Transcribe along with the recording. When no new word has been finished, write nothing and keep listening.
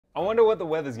I wonder what the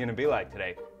weather's gonna be like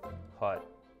today. Hot,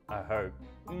 I hope.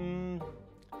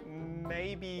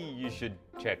 Maybe you should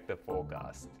check the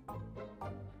forecast.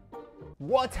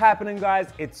 What's happening, guys?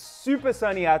 It's super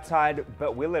sunny outside,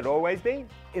 but will it always be?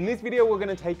 In this video, we're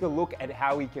gonna take a look at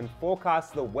how we can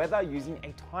forecast the weather using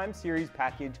a time series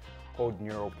package called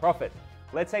Neural Prophet.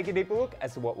 Let's take a deeper look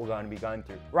as to what we're going to be going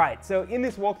through. Right, so in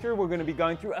this walkthrough, we're going to be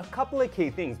going through a couple of key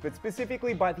things, but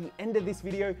specifically by the end of this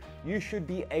video, you should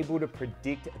be able to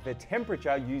predict the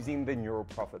temperature using the Neural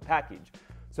Prophet package.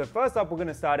 So first up, we're going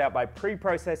to start out by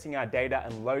pre-processing our data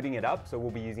and loading it up. So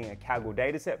we'll be using a Kaggle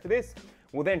dataset for this.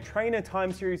 We'll then train a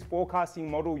time series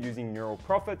forecasting model using Neural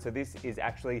Prophet. So this is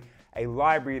actually a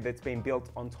library that's been built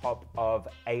on top of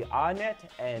ARNet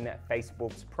and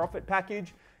Facebook's Prophet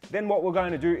package. Then what we're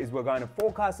going to do is we're going to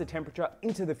forecast the temperature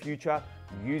into the future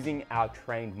using our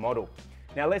trained model.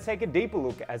 Now let's take a deeper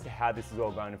look as to how this is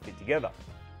all going to fit together.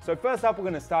 So first up, we're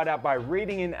going to start out by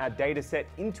reading in our data set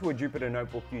into a Jupyter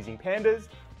notebook using Pandas.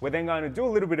 We're then going to do a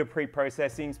little bit of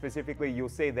pre-processing. Specifically, you'll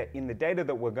see that in the data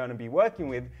that we're going to be working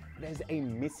with, there's a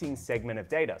missing segment of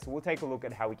data. So we'll take a look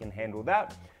at how we can handle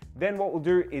that. Then what we'll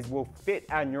do is we'll fit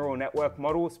our neural network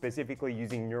model, specifically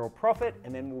using Neural Prophet,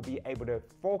 and then we'll be able to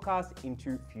forecast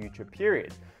into future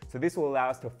periods. So this will allow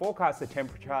us to forecast the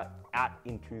temperature out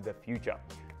into the future.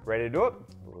 Ready to do it?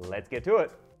 Let's get to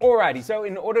it. Alrighty, so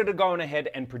in order to go on ahead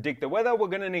and predict the weather, we're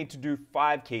going to need to do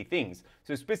 5 key things.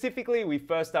 So specifically, we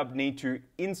first up need to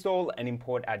install and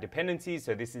import our dependencies.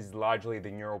 So this is largely the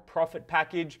Neural Prophet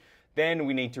package. Then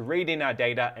we need to read in our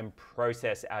data and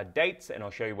process our dates, and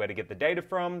I'll show you where to get the data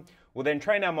from. We'll then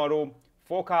train our model,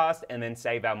 forecast, and then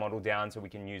save our model down so we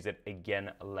can use it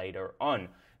again later on.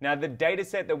 Now, the data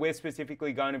set that we're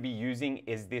specifically going to be using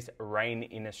is this Rain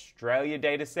in Australia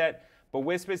data set, but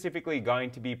we're specifically going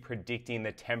to be predicting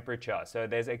the temperature. So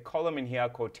there's a column in here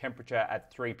called temperature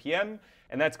at 3 p.m.,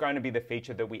 and that's going to be the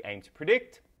feature that we aim to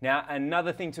predict. Now,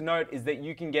 another thing to note is that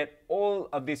you can get all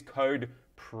of this code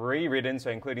pre-written, so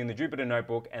including the Jupyter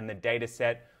notebook and the data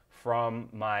set from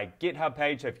my GitHub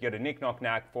page. So if you go to Nick Knock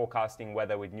Knack forecasting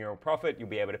weather with Neural Prophet, you'll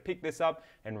be able to pick this up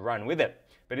and run with it.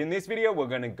 But in this video, we're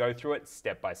going to go through it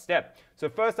step by step. So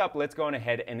first up, let's go on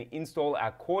ahead and install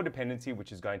our core dependency,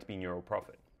 which is going to be Neural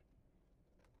Prophet.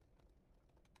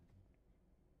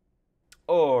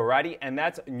 Alrighty, and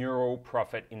that's Neural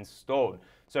Prophet installed.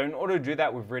 So in order to do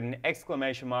that, we've written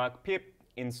 !pip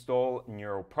install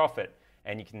Neural Prophet.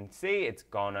 And you can see it's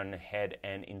gone on ahead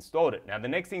and installed it. Now, the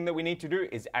next thing that we need to do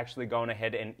is actually go on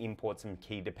ahead and import some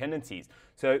key dependencies.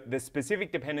 So the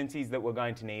specific dependencies that we're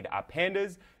going to need are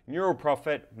Pandas, Neural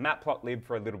Prophet, Matplotlib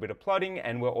for a little bit of plotting,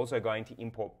 and we're also going to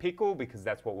import Pickle because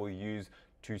that's what we'll use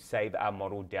to save our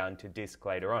model down to disk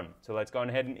later on. So let's go on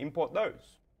ahead and import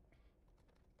those.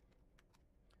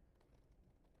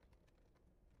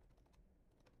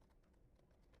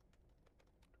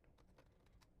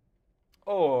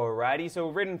 Alrighty, so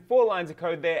we've written 4 lines of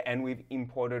code there and we've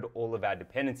imported all of our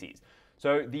dependencies.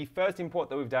 So the first import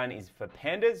that we've done is for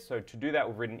Pandas. So to do that,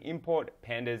 we've written import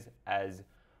Pandas as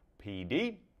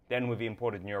PD. Then we've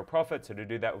imported Neural Prophet. So to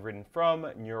do that, we've written from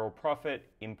Neural Prophet,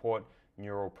 import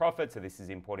Neural Prophet. So this is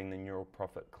importing the Neural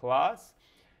Prophet class.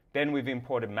 Then we've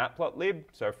imported Matplotlib.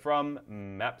 So from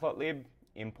Matplotlib,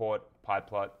 import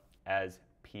pyplot as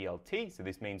PLT. So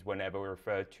this means whenever we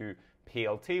refer to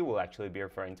PLT, we'll actually be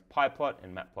referring to pyplot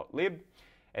and matplotlib.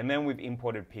 And then we've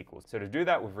imported Pickle. So to do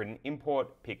that, we've written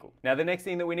import Pickle. Now, the next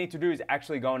thing that we need to do is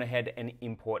actually go on ahead and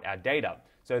import our data.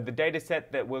 So the data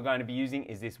set that we're going to be using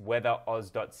is this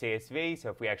weather.oz.csv. So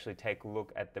if we actually take a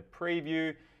look at the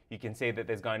preview, you can see that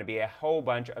there's going to be a whole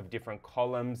bunch of different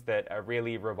columns that are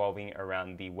really revolving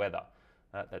around the weather.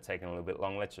 That's taking a little bit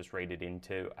long. Let's just read it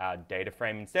into our data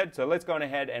frame instead. So let's go on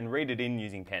ahead and read it in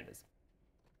using Pandas.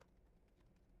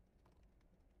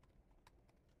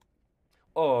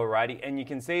 Alrighty, and you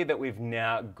can see that we've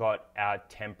now got our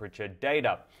temperature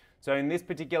data. So in this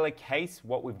particular case,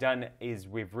 what we've done is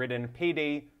we've written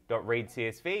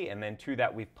pd.readcsv, and then to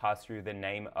that we've passed through the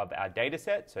name of our data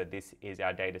set. So this is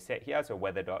our data set here, so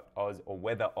weather.oz or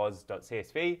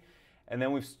weatheroz.csv. And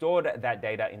then we've stored that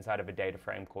data inside of a data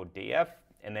frame called df.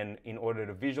 And then in order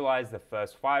to visualize the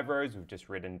first 5 rows, we've just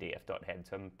written df.head.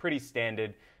 Some pretty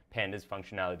standard Pandas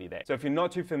functionality there. So if you're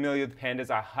not too familiar with Pandas,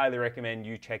 I highly recommend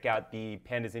you check out the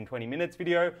Pandas in 20 minutes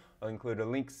video. I'll include a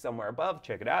link somewhere above.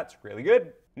 Check it out. It's really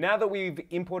good. Now that we've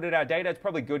imported our data, it's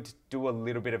probably good to do a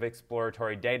little bit of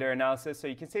exploratory data analysis. So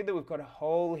you can see that we've got a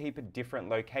whole heap of different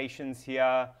locations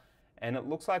here, and it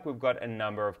looks like we've got a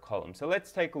number of columns. So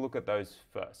let's take a look at those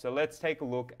first. So let's take a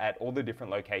look at all the different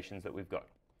locations that we've got.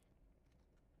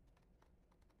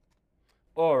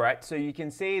 All right, so you can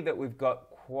see that we've got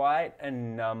quite a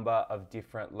number of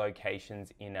different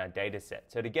locations in our data set.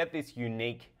 So to get this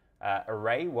unique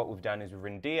array, what we've done is we've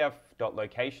written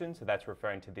df.location, so that's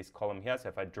referring to this column here. So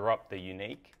if I drop the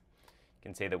unique, you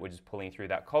can see that we're just pulling through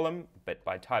that column, but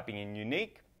by typing in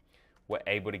unique, we're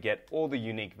able to get all the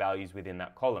unique values within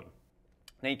that column.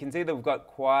 Now you can see that we've got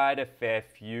quite a fair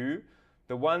few.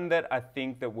 The one that I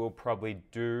think that we'll probably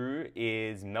do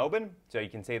is Melbourne. So you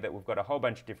can see that we've got a whole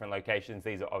bunch of different locations.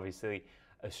 These are obviously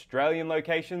Australian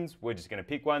locations. We're just going to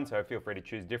pick one, so feel free to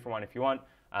choose a different one if you want.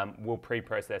 We'll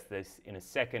pre-process this in a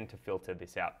second to filter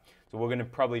this out. So we're going to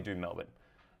probably do Melbourne.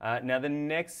 Now the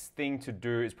next thing to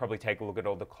do is probably take a look at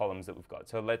all the columns that we've got.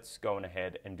 So let's go on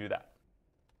ahead and do that.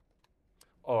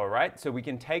 All right, so we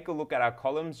can take a look at our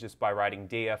columns just by writing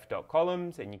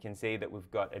df.columns, and you can see that we've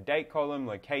got a date column,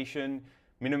 location,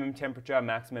 minimum temperature,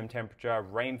 maximum temperature,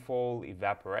 rainfall,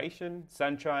 evaporation,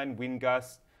 sunshine, wind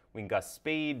gust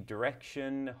speed,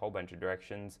 direction, a whole bunch of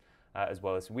directions, as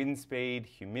well as wind speed,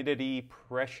 humidity,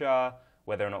 pressure,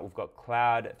 whether or not we've got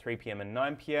cloud at 3 p.m. and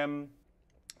 9 p.m.,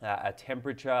 a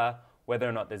temperature, whether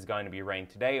or not there's going to be rain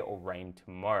today or rain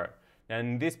tomorrow. Now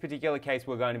in this particular case,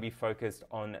 we're going to be focused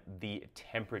on the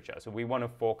temperature. So we want to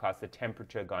forecast the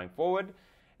temperature going forward.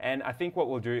 And I think what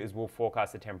we'll do is we'll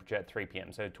forecast the temperature at 3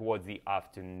 p.m., so towards the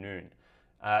afternoon.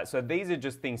 So these are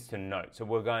just things to note. So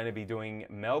we're going to be doing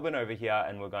Melbourne over here,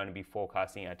 and we're going to be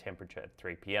forecasting our temperature at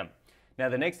 3 p.m. Now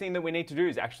the next thing that we need to do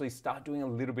is actually start doing a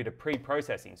little bit of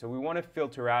pre-processing. So we want to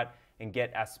filter out and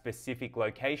get our specific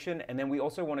location, and then we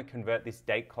also want to convert this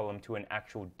date column to an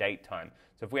actual date time.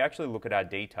 So if we actually look at our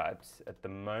D types at the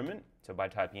moment, so by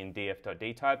typing in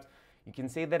df.dtypes, you can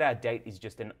see that our date is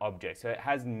just an object, so it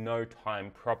has no time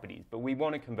properties, but we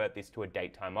want to convert this to a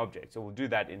date time object. So we'll do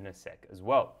that in a sec as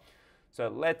well. So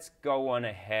let's go on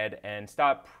ahead and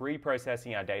start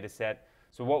pre-processing our data set.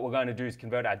 So what we're going to do is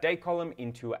convert our date column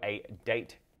into a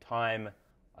date time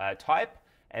type.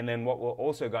 And then what we're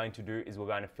also going to do is we're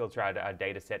going to filter out our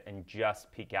data set and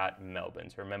just pick out Melbourne.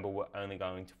 So remember, we're only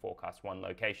going to forecast one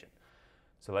location.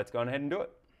 So let's go on ahead and do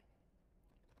it.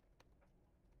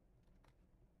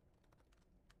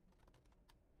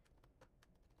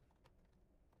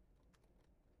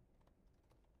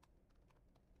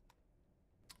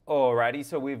 Alrighty,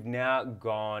 so we've now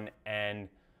gone and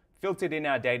filtered in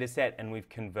our data set, and we've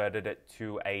converted it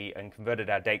to converted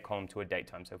our date column to a date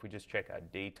time. So if we just check our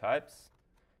D types,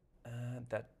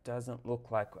 that doesn't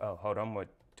look like, oh, hold on, we're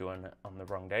doing it on the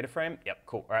wrong data frame. Yep,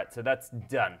 cool. All right, so that's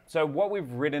done. So what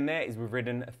we've written there is we've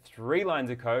written 3 lines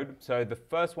of code. So the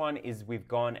first one is we've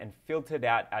gone and filtered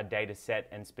out our data set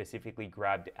and specifically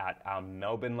grabbed out our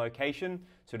Melbourne location.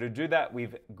 So to do that,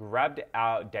 we've grabbed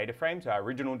our data frame, so our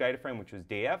original data frame, which was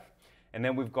DF, and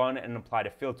then we've gone and applied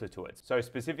a filter to it. So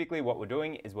specifically what we're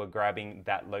doing is we're grabbing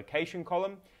that location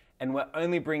column, and we're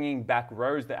only bringing back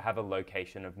rows that have a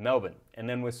location of Melbourne. And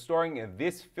then we're storing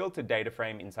this filtered data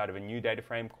frame inside of a new data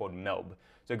frame called MELB.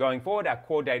 So going forward, our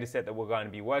core data set that we're going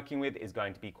to be working with is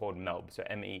going to be called MELB, so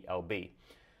M-E-L-B.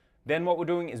 Then what we're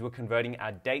doing is we're converting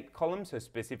our date column. So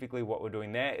specifically what we're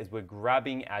doing there is we're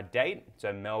grabbing our date,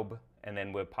 so MELB, and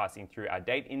then we're passing through our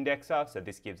date indexer. So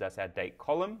this gives us our date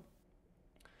column.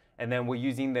 And then we're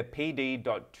using the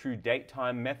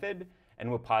pd.toDateTime method, and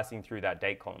we're passing through that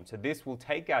date column. So this will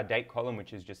take our date column,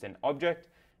 which is just an object,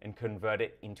 and convert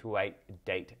it into a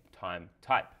date time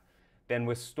type. Then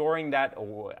we're storing that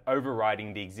or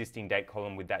overriding the existing date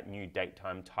column with that new date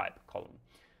time type column.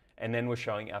 And then we're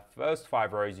showing our first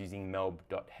 5 rows using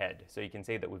melb.head. So you can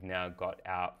see that we've now got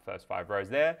our first 5 rows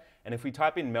there. And if we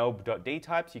type in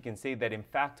melb.dtypes, you can see that in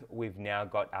fact, we've now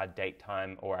got our date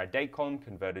time or our date column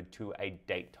converted to a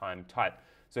date time type.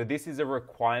 So this is a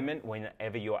requirement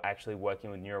whenever you're actually working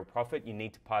with Neural Profit. You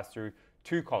need to pass through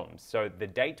 2 columns. So the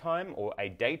date time or a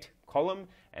date column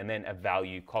and then a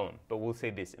value column. But we'll see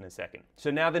this in a second.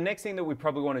 So now the next thing that we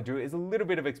probably want to do is a little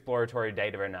bit of exploratory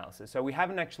data analysis. So we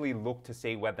haven't actually looked to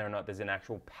see whether or not there's an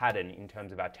actual pattern in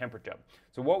terms of our temperature.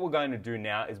 So what we're going to do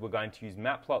now is we're going to use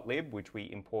matplotlib, which we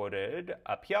imported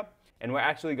up here, and we're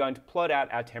actually going to plot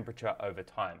out our temperature over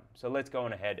time. So let's go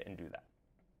on ahead and do that.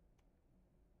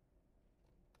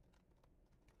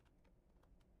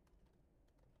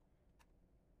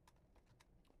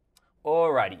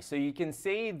 Alrighty, so you can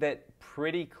see that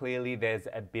pretty clearly there's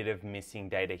a bit of missing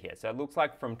data here. So it looks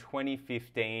like from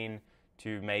 2015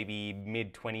 to maybe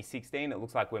mid-2016, it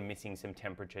looks like we're missing some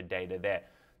temperature data there.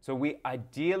 So we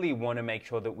ideally want to make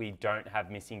sure that we don't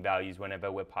have missing values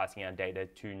whenever we're passing our data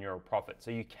to Neural Profit. So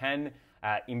you can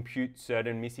impute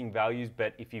certain missing values,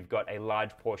 but if you've got a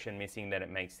large portion missing, then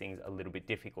it makes things a little bit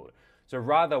difficult. So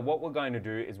rather, what we're going to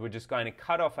do is we're just going to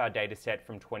cut off our data set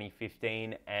from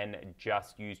 2015 and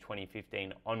just use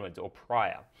 2015 onwards or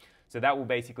prior. So that will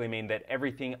basically mean that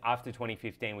everything after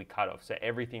 2015 we cut off. So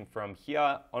everything from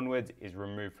here onwards is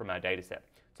removed from our data set.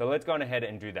 So let's go on ahead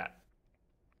and do that.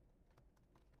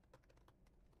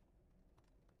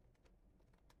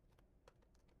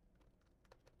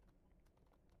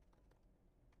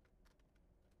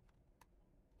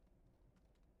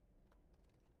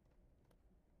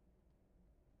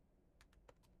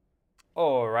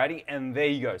 Alrighty, and there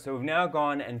you go. So we've now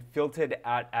gone and filtered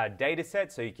out our data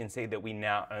set, so you can see that we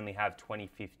now only have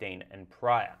 2015 and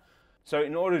prior. So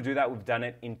in order to do that, we've done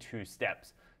it in 2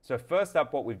 steps. So first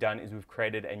up, what we've done is we've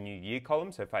created a new year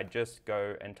column. So if I just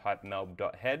go and type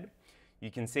melb.head, you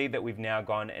can see that we've now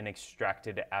gone and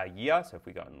extracted our year. So if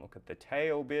we go and look at the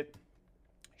tail bit,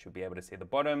 you should be able to see the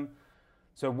bottom.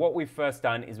 So what we've first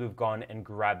done is we've gone and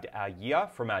grabbed our year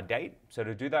from our date. So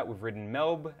to do that, we've written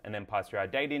melb and then passed through our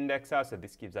date indexer. So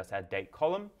this gives us our date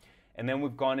column. And then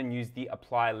we've gone and used the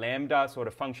apply lambda sort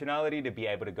of functionality to be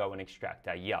able to go and extract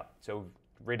our year. So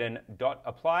we've written dot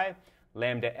apply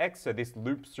lambda x. So this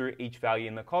loops through each value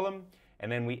in the column. And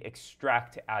then we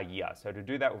extract our year. So to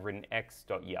do that, we've written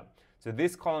x.year. So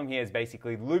this column here is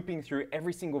basically looping through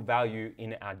every single value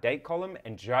in our date column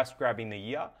and just grabbing the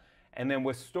year. And then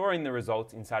we're storing the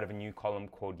results inside of a new column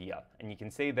called year. And you can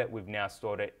see that we've now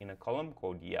stored it in a column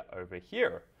called year over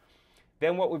here.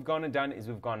 Then what we've gone and done is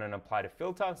we've gone and applied a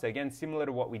filter. So again, similar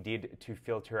to what we did to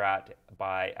filter out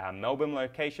by our Melbourne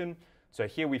location. So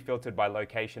here we filtered by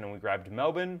location and we grabbed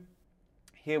Melbourne.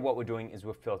 Here what we're doing is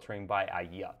we're filtering by our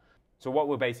year. So what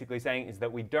we're basically saying is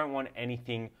that we don't want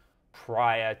anything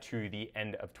prior to the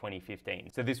end of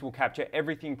 2015. So this will capture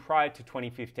everything prior to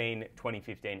 2015,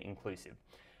 2015 inclusive.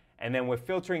 And then we're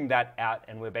filtering that out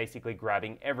and we're basically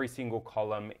grabbing every single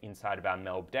column inside of our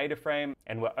Melb data frame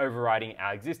and we're overriding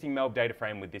our existing Melb data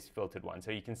frame with this filtered one. So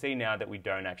you can see now that we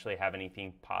don't actually have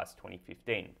anything past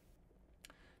 2015.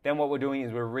 Then what we're doing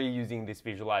is we're reusing this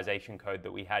visualization code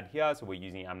that we had here. So we're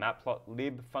using our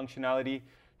matplotlib functionality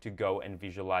to go and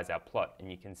visualize our plot. And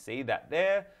you can see that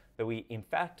there, that we in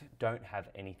fact don't have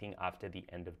anything after the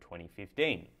end of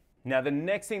 2015. Now, the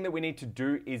next thing that we need to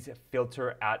do is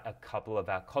filter out a couple of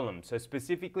our columns. So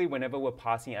specifically, whenever we're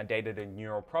passing our data to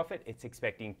Neural Profit, it's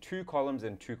expecting 2 columns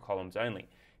and 2 columns only.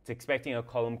 It's expecting a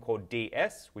column called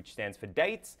DS, which stands for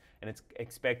dates, and it's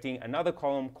expecting another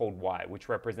column called Y, which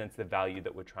represents the value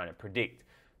that we're trying to predict.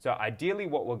 So ideally,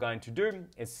 what we're going to do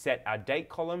is set our date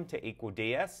column to equal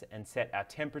DS and set our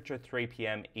temperature 3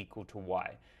 p.m. equal to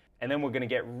Y. And then we're going to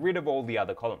get rid of all the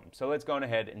other columns. So let's go on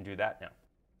ahead and do that now.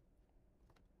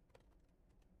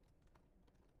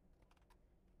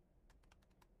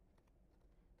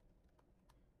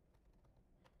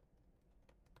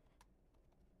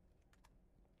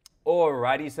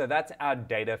 Alrighty, so that's our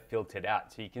data filtered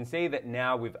out. So you can see that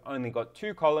now we've only got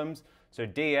 2 columns. So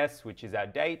DS, which is our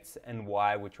dates, and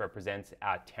Y, which represents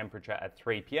our temperature at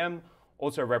 3 p.m.,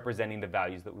 also representing the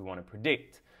values that we want to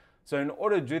predict. So in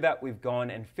order to do that, we've gone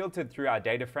and filtered through our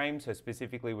data frame. So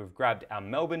specifically, we've grabbed our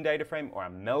Melbourne data frame or our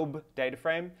Melb data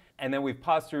frame, and then we've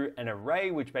passed through an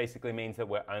array, which basically means that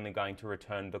we're only going to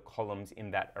return the columns in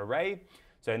that array.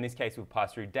 So in this case, we've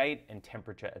passed through date and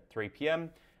temperature at 3 p.m.,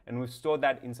 and we've stored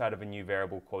that inside of a new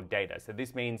variable called data. So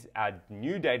this means our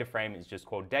new data frame is just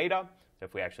called data. So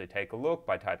if we actually take a look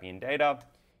by typing in data,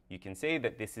 you can see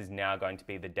that this is now going to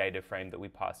be the data frame that we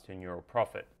pass to Neural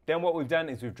Profit. Then what we've done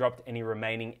is we've dropped any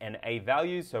remaining NA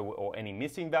values, or any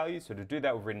missing values. So to do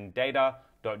that, we've written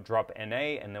data.drop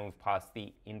NA, and then we've passed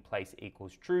the inplace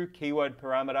equals true keyword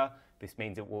parameter. This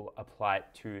means it will apply it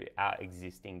to our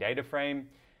existing data frame.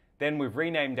 Then we've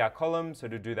renamed our column. So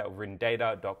to do that, we've written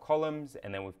data.columns,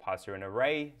 and then we've passed through an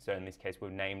array. So in this case,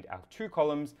 we've named our 2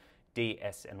 columns,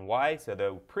 DS and Y. So they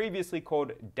were previously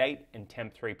called date and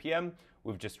temp 3 p.m.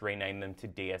 We've just renamed them to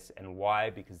DS and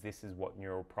Y because this is what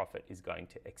Neural Profit is going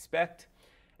to expect.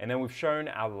 And then we've shown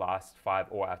our last 5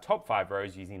 or our top 5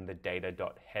 rows using the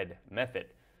data.head method.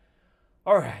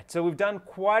 All right, so we've done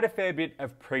quite a fair bit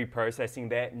of pre-processing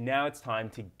there. Now it's time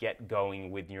to get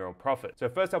going with Neural Profit. So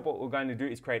first up, what we're going to do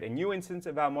is create a new instance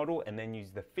of our model and then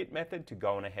use the fit method to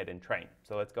go on ahead and train.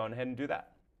 So let's go on ahead and do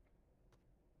that.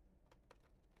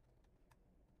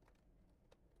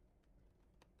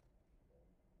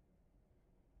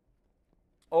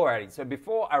 Alrighty, so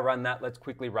before I run that, let's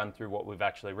quickly run through what we've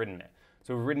actually written there.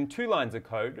 So we've written 2 lines of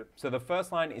code. So the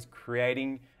first line is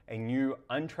creating a new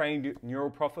untrained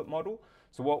Neural Profit model.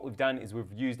 So what we've done is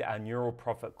we've used our Neural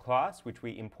Profit class, which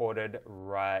we imported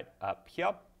right up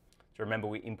here. So remember,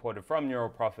 we imported from Neural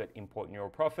Profit, import Neural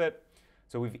Profit.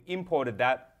 So we've imported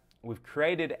that. we've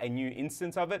created a new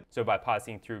instance of it. So by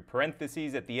passing through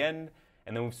parentheses at the end,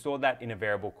 and then we've stored that in a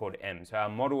variable called m. So our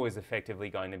model is effectively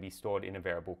going to be stored in a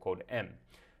variable called m.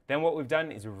 Then what we've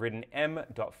done is we've written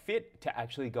m.fit to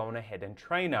actually go on ahead and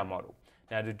train our model.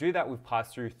 Now to do that, we've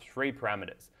passed through 3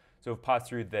 parameters. So we've passed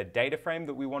through the data frame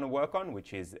that we want to work on,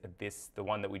 which is the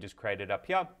one that we just created up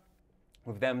here.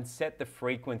 We've then set the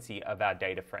frequency of our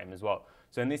data frame as well.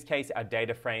 So in this case, our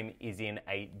data frame is in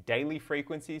a daily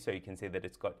frequency, so you can see that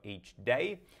it's got each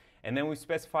day. And then we've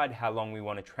specified how long we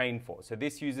want to train for. So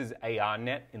this uses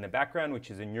ARNet in the background, which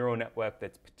is a neural network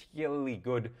that's particularly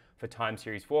good for time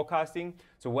series forecasting.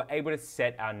 So we're able to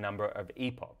set our number of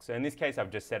epochs. So in this case,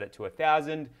 I've just set it to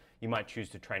 1,000. You might choose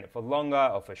to train it for longer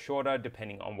or for shorter,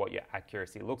 depending on what your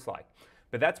accuracy looks like.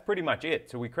 But that's pretty much it.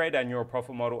 So we create our neural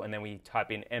profit model and then we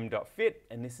type in m.fit,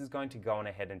 and this is going to go on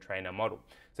ahead and train our model.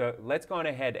 So let's go on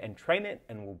ahead and train it,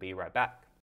 and we'll be right back.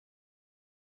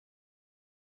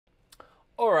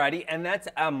 Alrighty, and that's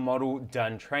our model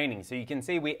done training. So you can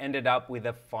see we ended up with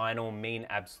a final mean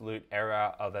absolute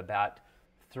error of about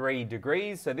 3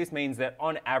 degrees. So this means that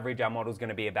on average, our model is going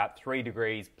to be about 3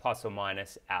 degrees plus or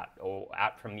minus out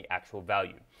from the actual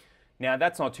value. Now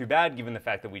that's not too bad given the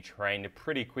fact that we trained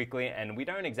pretty quickly and we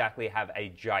don't exactly have a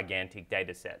gigantic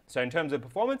data set. So in terms of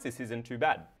performance, this isn't too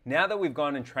bad. Now that we've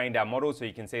gone and trained our model, so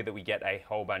you can see that we get a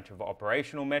whole bunch of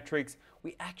operational metrics,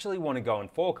 we actually want to go and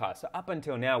forecast. So up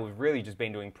until now, we've really just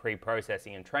been doing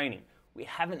pre-processing and training. We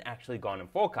haven't actually gone and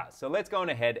forecast. So let's go on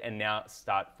ahead and now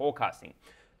start forecasting.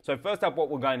 So first up,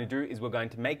 what we're going to do is we're going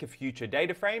to make a future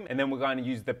data frame, and then we're going to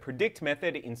use the predict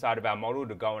method inside of our model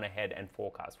to go on ahead and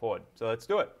forecast forward. So let's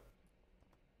do it.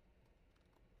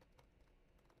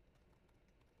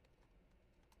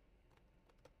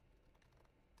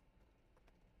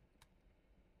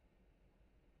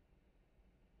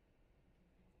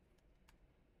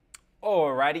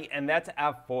 Alrighty, and that's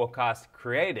our forecast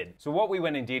created. So what we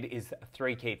went and did is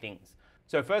 3 key things.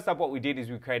 So first up, what we did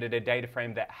is we created a data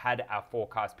frame that had our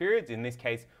forecast periods. In this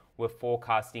case, we're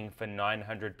forecasting for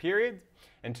 900 periods.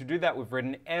 And to do that, we've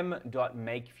written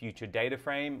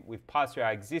m.makeFutureDataFrame. We've passed through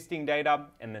our existing data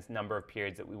and this number of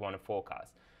periods that we want to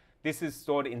forecast. This is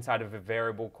stored inside of a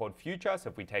variable called future.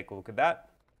 So if we take a look at that,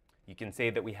 you can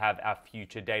see that we have our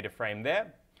future data frame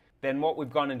there. Then what we've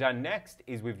gone and done next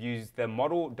is we've used the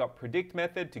model.predict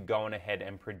method to go on ahead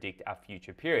and predict our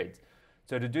future periods.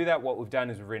 So to do that, what we've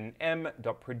done is we've written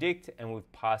m.predict and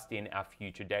we've passed in our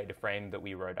future data frame that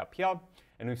we wrote up here.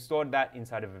 And we've stored that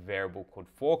inside of a variable called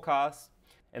forecast.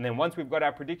 And then once we've got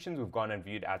our predictions, we've gone and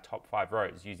viewed our top 5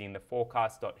 rows using the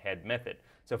forecast.head method.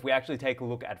 So if we actually take a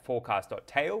look at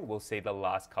forecast.tail, we'll see the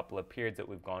last couple of periods that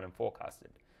we've gone and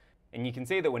forecasted. And you can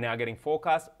see that we're now getting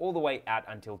forecast all the way out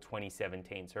until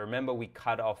 2017. So remember, we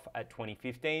cut off at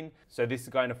 2015. So this is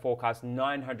going to forecast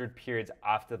 900 periods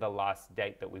after the last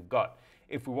date that we've got.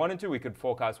 If we wanted to, we could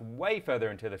forecast way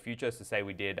further into the future. So say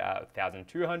we did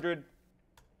 1,200.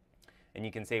 And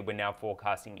you can see we're now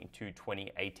forecasting into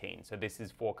 2018. So this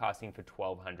is forecasting for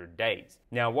 1,200 days.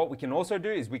 Now, what we can also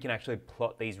do is we can actually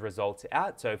plot these results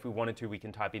out. So if we wanted to, we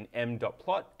can type in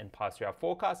m.plot and pass through our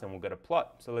forecast and we'll get a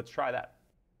plot. So let's try that.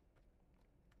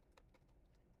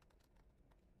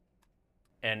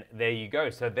 And there you go.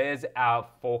 So there's our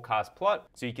forecast plot.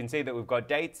 So you can see that we've got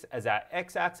dates as our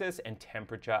x-axis and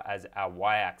temperature as our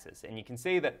y-axis. And you can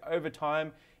see that over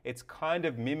time, it's kind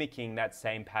of mimicking that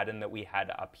same pattern that we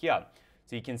had up here.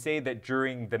 So you can see that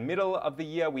during the middle of the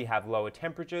year, we have lower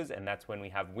temperatures, and that's when we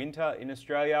have winter in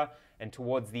Australia. And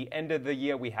towards the end of the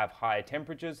year, we have higher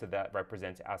temperatures, so that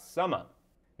represents our summer.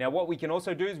 Now, what we can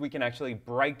also do is we can actually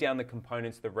break down the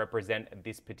components that represent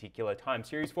this particular time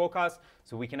series forecast,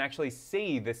 so we can actually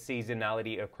see the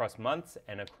seasonality across months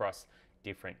and across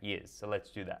different years. So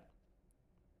let's do that.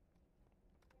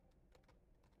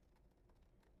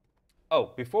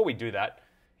 Oh, before we do that,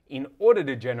 in order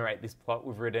to generate this plot,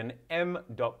 we've written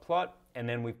m.plot, and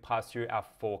then we've passed through our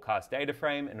forecast data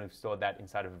frame, and we've stored that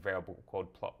inside of a variable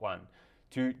called plot1.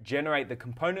 To generate the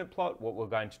component plot, what we're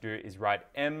going to do is write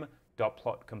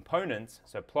m.plot components,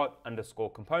 so plot underscore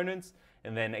components,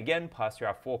 and then again pass through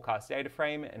our forecast data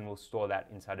frame, and we'll store that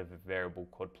inside of a variable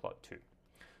called plot2.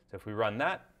 So if we run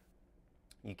that,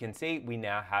 you can see we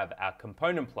now have our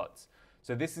component plots.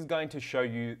 So this is going to show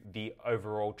you the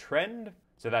overall trend.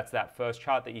 So that's that first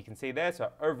chart that you can see there.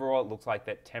 So overall, it looks like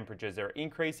that temperatures are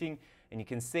increasing, and you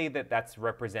can see that that's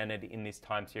represented in this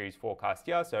time series forecast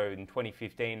here. So in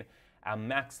 2015, our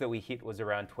max that we hit was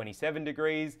around 27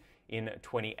 degrees. In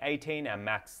 2018, our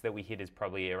max that we hit is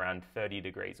probably around 30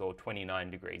 degrees or 29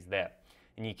 degrees there.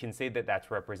 And you can see that that's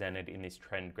represented in this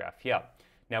trend graph here.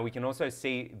 Now we can also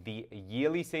see the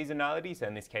yearly seasonality. So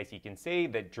in this case, you can see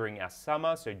that during our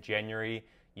summer, so January,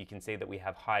 you can see that we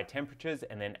have higher temperatures.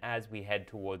 And then as we head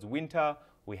towards winter,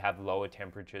 we have lower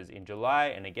temperatures in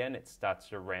July. And again, it starts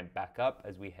to ramp back up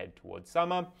as we head towards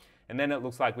summer. And then it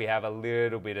looks like we have a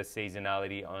little bit of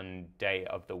seasonality on day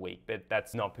of the week, but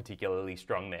that's not particularly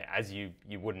strong there, as you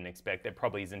wouldn't expect. There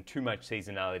probably isn't too much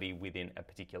seasonality within a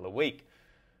particular week.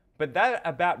 But that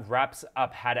about wraps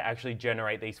up how to actually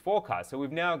generate these forecasts. So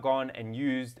we've now gone and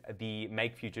used the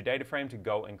make future data frame to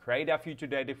go and create our future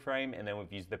data frame, and then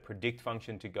we've used the predict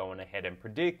function to go on ahead and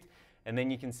predict. And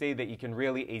then you can see that you can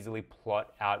really easily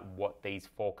plot out what these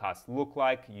forecasts look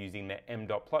like using the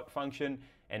m.plot function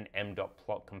and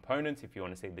m.plot components if you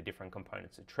want to see the different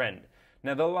components of trend.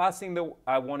 Now the last thing that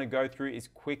I want to go through is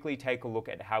quickly take a look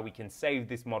at how we can save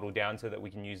this model down so that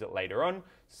we can use it later on.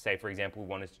 Say for example we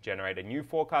wanted to generate a new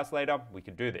forecast later, we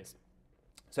could do this.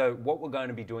 So what we're going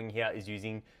to be doing here is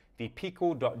using the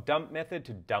pickle.dump method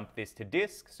to dump this to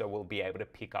disk, so we'll be able to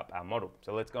pick up our model.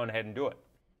 So let's go ahead and do it.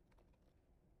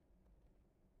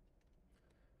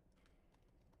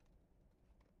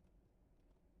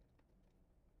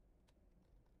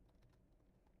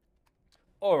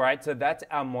 All right, so that's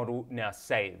our model now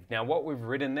saved. Now what we've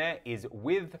written there is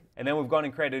with, and then we've gone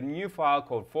and created a new file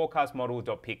called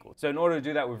forecastmodel.pickle. So in order to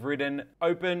do that, we've written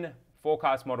open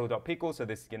forecastmodel.pickle, so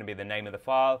this is gonna be the name of the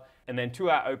file. And then to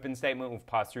our open statement, we've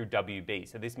passed through WB,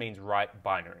 so this means write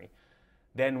binary.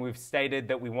 Then we've stated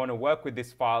that we wanna work with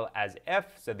this file as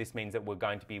F, so this means that we're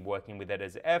going to be working with it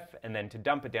as F, and then to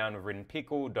dump it down, we've written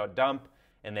pickle.dump,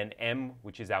 and then M,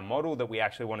 which is our model that we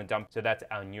actually wanna dump, so that's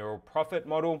our neural profit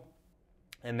model.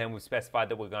 And then we've specified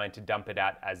that we're going to dump it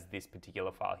out as this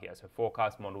particular file here, so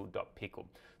forecastmodel.pickle.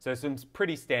 So some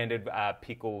pretty standard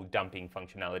pickle dumping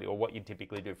functionality, or what you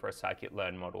typically do for a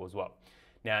scikit-learn model as well.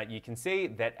 Now you can see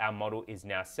that our model is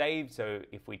now saved, so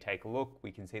if we take a look,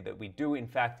 we can see that we do in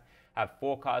fact have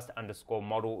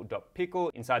forecast_model.pickle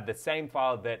inside the same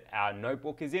file that our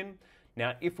notebook is in.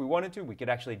 Now if we wanted to, we could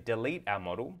actually delete our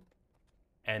model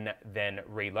and then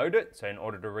reload it. So in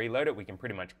order to reload it, we can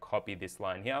pretty much copy this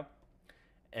line here.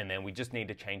 And then we just need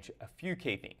to change a few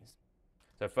key things.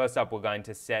 So first up, we're going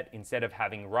to set, instead of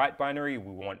having write binary,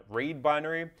 we want read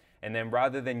binary. And then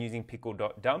rather than using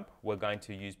pickle.dump, we're going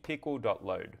to use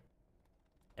pickle.load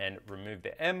and remove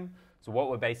the M. So what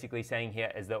we're basically saying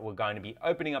here is that we're going to be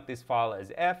opening up this file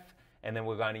as F, and then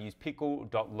we're going to use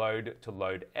pickle.load to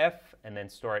load F and then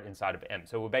store it inside of M.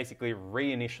 So we're basically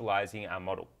reinitializing our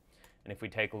model. And if we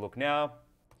take a look now,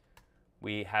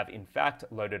 we have in fact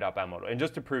loaded up our model. And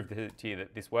just to prove to you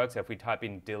that this works, if we type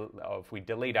in, if we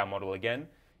delete our model again,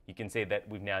 you can see that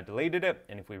we've now deleted it.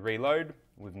 And if we reload,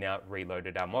 we've now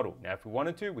reloaded our model. Now, if we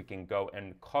wanted to, we can go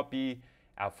and copy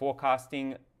our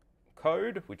forecasting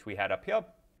code, which we had up here,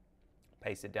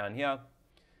 paste it down here.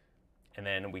 And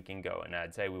then we can go and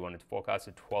add, say we wanted to forecast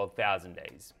at 12,000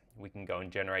 days. We can go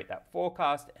and generate that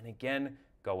forecast and again,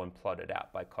 go and plot it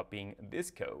out by copying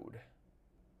this code.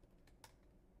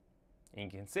 And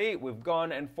you can see we've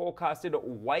gone and forecasted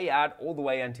way out all the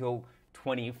way until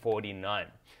 2049.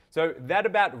 So that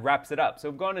about wraps it up. So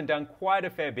we've gone and done quite a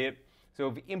fair bit. So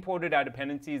we've imported our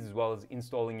dependencies as well as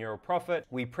installing Neural Profit.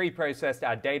 We pre-processed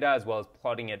our data as well as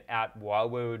plotting it out while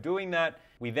we were doing that.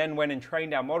 We then went and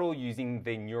trained our model using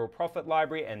the Neural Profit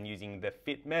library and using the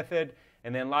fit method.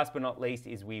 And then last but not least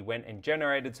is we went and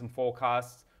generated some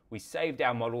forecasts. We saved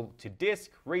our model to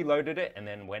disk, reloaded it, and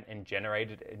then went and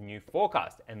generated a new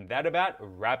forecast. And that about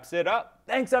wraps it up.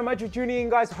 Thanks so much for tuning in,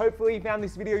 guys. Hopefully you found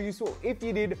this video useful. If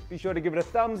you did, be sure to give it a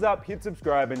thumbs up, hit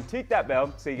subscribe, and tick that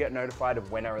bell so you get notified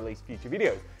of when I release future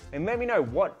videos. And let me know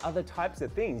what other types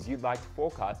of things you'd like to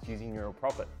forecast using Neural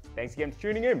Profit. Thanks again for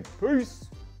tuning in. Peace.